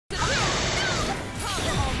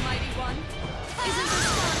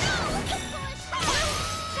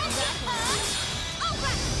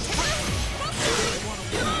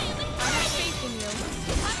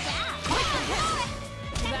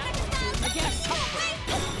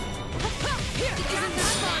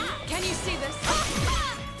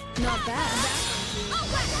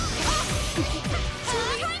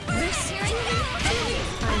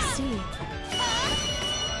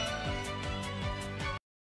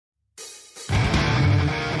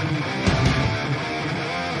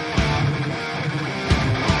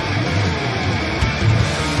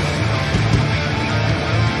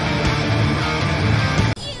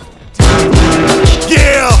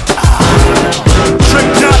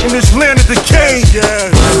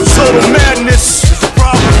Total madness is a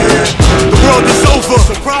problem, yeah. The world is over,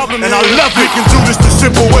 it's a problem, and I love it. We can do this the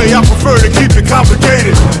simple way, I prefer to keep it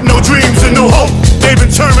complicated. No dreams and no hope, they've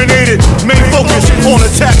been terminated. Main focus on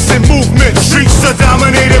attacks and movement. Streets are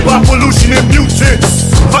dominated by pollution and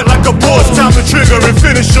mutants. Fight like a boss, time to trigger and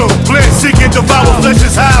finish them. Plant, seek, and devour flesh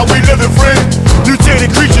is how we live it, friend.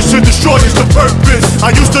 Mutated creatures to destroy is the purpose.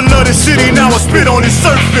 I used to love the city, now I spit on its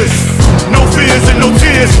surface. No fears and no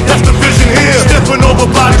tears, that's the vision here. Stepping over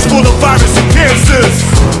bodies full of virus and cancers.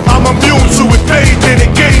 I'm immune to it, bathed in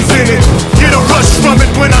it, gaze in it. Get a rush from it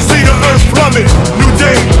when I see the earth plummet. New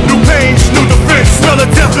day, new pains, new defense. Smell of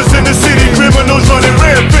death is in the city, criminals running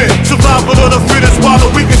rampant. Survival of the fittest while the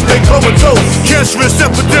weakest stay comatose. Cancerous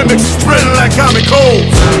epidemics spreading like common cold.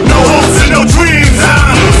 No hopes and no dreams,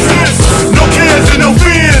 I'm useless. No cares and no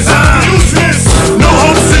fears, I'm useless. No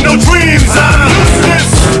hopes and no dreams, I'm useless.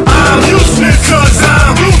 I'm useless cause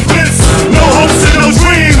I'm ruthless. No hopes and no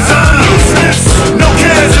dreams, I'm useless. No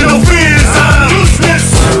cares and no fears, I'm useless.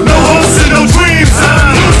 No hopes and no dreams,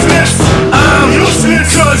 I'm useless. I'm useless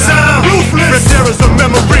cause I'm ruthless. There is a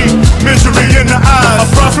memory, misery in the eyes. A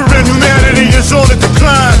prospering humanity is on a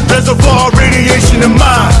decline. Reservoir radiation in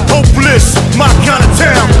mind. Hopeless, my kind of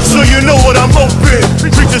town, so you know what I'm hoping.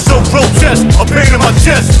 Creatures so grotesque, a pain in my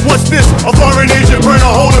chest. What's this? A foreign agent burn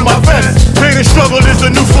a hole in my vest. Pain and struggle is the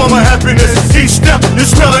new form of happiness. Each step is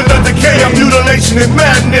smelling of decay, of mutilation and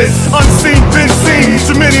madness. Unseen, been seen,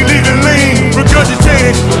 too many leaving lean.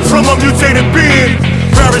 Regurgitated from a mutated being.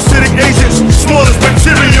 Parasitic agents, smallest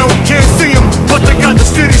material. Can't see them, but they got the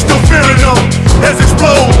city still fearing them. Heads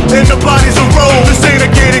explode, and the bodies roll. This ain't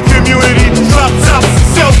a gated community. Drop tops,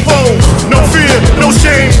 cell phones. No fear, no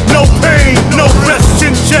shame, no pain, no rest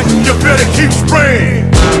in check. You better keep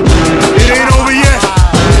spraying. It ain't over yet,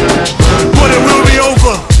 but it will be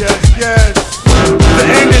over. Yes, yes. The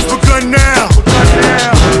end is begun now.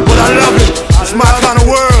 But I love it. It's my kind of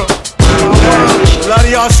world. A lot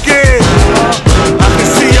of y'all scared. I can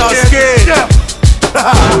see y'all scared.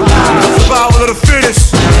 Survival of the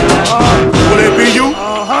fittest. Will it be you?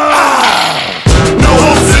 No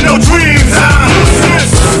hopes and no dreams, I'm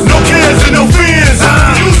useless. No cares and no fears,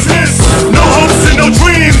 I'm useless. No hopes and no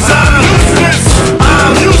dreams, I'm useless.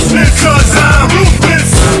 I'm useless cause I'm ruthless.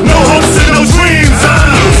 No hopes and no dreams,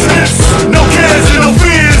 I'm useless. No cares and no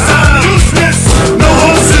fears, I'm useless. No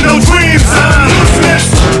hopes and no dreams, I'm useless.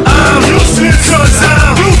 I'm useless cause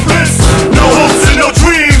I'm ruthless. No hopes and no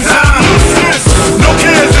dreams, I'm useless. No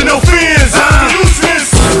cares and no fears, I'm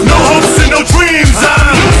useless. No hopes and no dreams,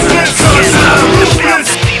 I'm useless cause I'm ruthless.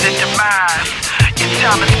 See the demise. Your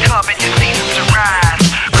time is coming, your seasons arise.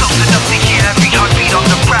 Close enough to hear every heartbeat on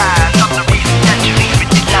the rise. I'm the reason that you're leaving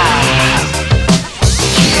your life.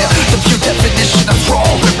 Yeah, the pure definition of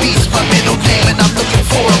wrong. Repeats my middle name and I'm looking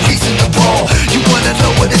for a reason to roll. You wanna know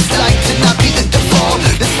what it's like to not be the default?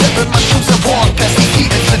 Then step in my shoes and walk past these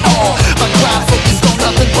demons and all. My grind focused on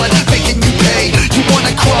nothing but making you pay. You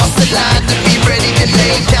wanna cross the line and be ready to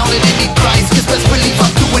lay down at any price, cause best believe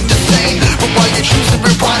I'm doing the same. But while you're choosing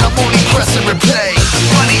rewind, I'm only pressing replay.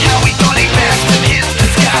 Funny how we thought he mastered his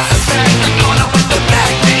disguise. Back the corner with the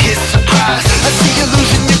back to his surprise. I see you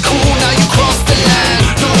losing your cool, now you cross the line.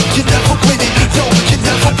 No, you never win it, no, you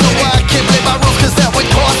never blow. I can't play my rules cause that would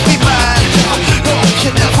cost me mine. No,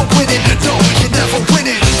 you never win it, no, you never win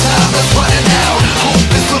it. Time is running out,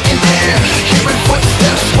 hope is looking there. Hearing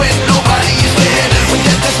footsteps when nobody is there. When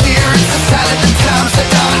death is near, it's a silent and time's a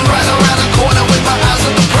dime. Right around the corner with my eyes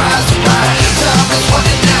on the prize. Right, time is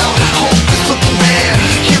running out, hope is looking there.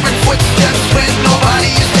 Hearing footsteps when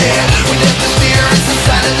nobody is there. When death is near, it's a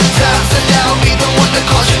silent and time's a dime. Be the one to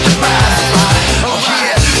cause your demise. Oh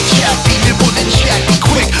yeah, Jack be nimble and Jack be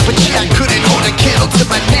quick, but Jack couldn't hold a candle to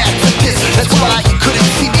my knack for this. That's why he couldn't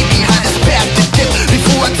see me behind his back to dip.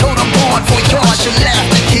 Before I told him born for yards, you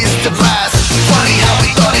laughed at his demise. Funny how we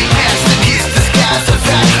thought he mastered his disguise. In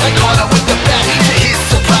fact, I caught him with the back to his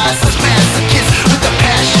surprise. This masochist with a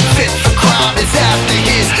passion fit for crime is after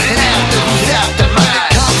his, and after who's after mine. When it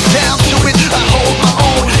comes down to it, I hold my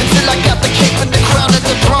own until I got the cape and the crown and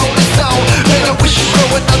the throne is on. Better wish you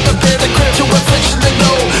grow another bear to grip to affliction to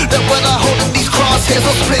know that when I hold in these crosshairs,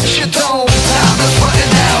 I'll split your dome. Time is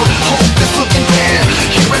running out, hope is looking bare.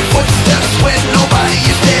 Hearing footsteps when nobody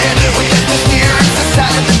is there.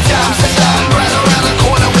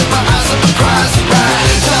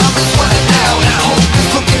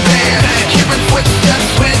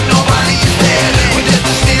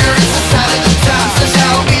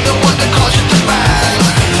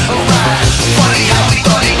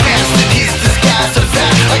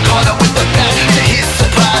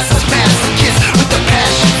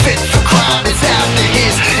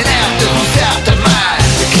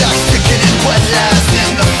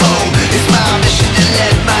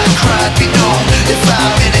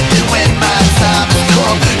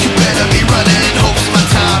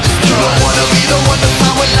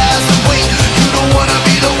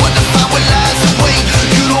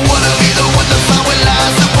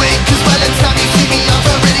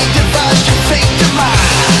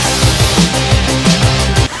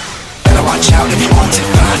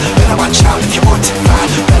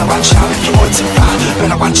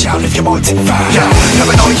 your boys yeah,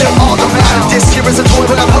 paranoia all around. This here is a toy,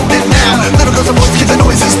 but I'm holding now. Little girls and boys, keep the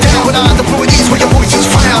noises down. When I deploy these where your voices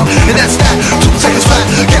frown. And that's that, 2 seconds flat.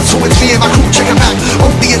 Guess who it's me and my crew, check 'em out.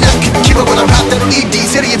 Only an app can keep up with a rap. They don't need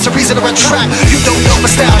these idiots a reason to run track. You don't know my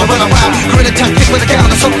style, I run around. Grin attack, pick with a gown,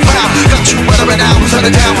 it's so proud. Got you weathering out, who's on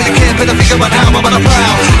it down. When you can't put a finger on how I'm on a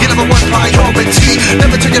proud. You never one priority.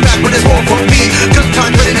 Never turn your back when there's more for me. Good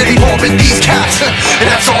time putting any more in these cats. And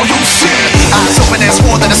that's all you see. Eyes open, there's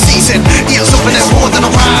more than a season. Ears open, there's more than a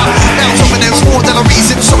rhyme. Mouths open, there's more than a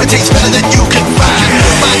reason. So it tastes better than you can find.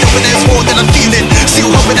 Mind open, there's more than a feeling. Still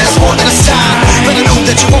hoping there's more than a sign. Better know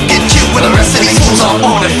that you won't get killed when the rest of these fools are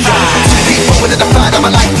on the fire. 2 feet forward in the fight of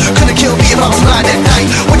my life. Couldn't kill me if I was blind at night.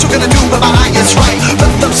 What you gonna do when my eye is right? But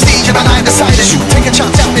the stage and my eye decided you take a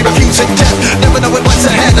chance out, they refusing death. Never knowing what's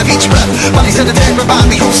ahead of each breath. Bodies in the dead remind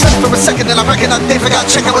me who slept for a second. And I reckon they forgot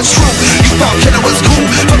check it was true. You thought killer was cool.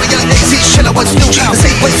 From a young age, he shit was new. The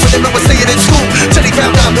same place where they was staying in school. Till he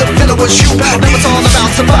found out the villain was you. Now it's all about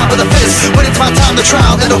survival with a fist. When it's my time to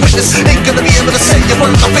trial, then the witness ain't gonna be able to say your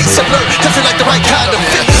word. My face alert, doesn't like the right kind of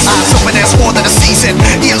fit. Eyes open, there's more than a season.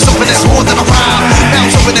 Ears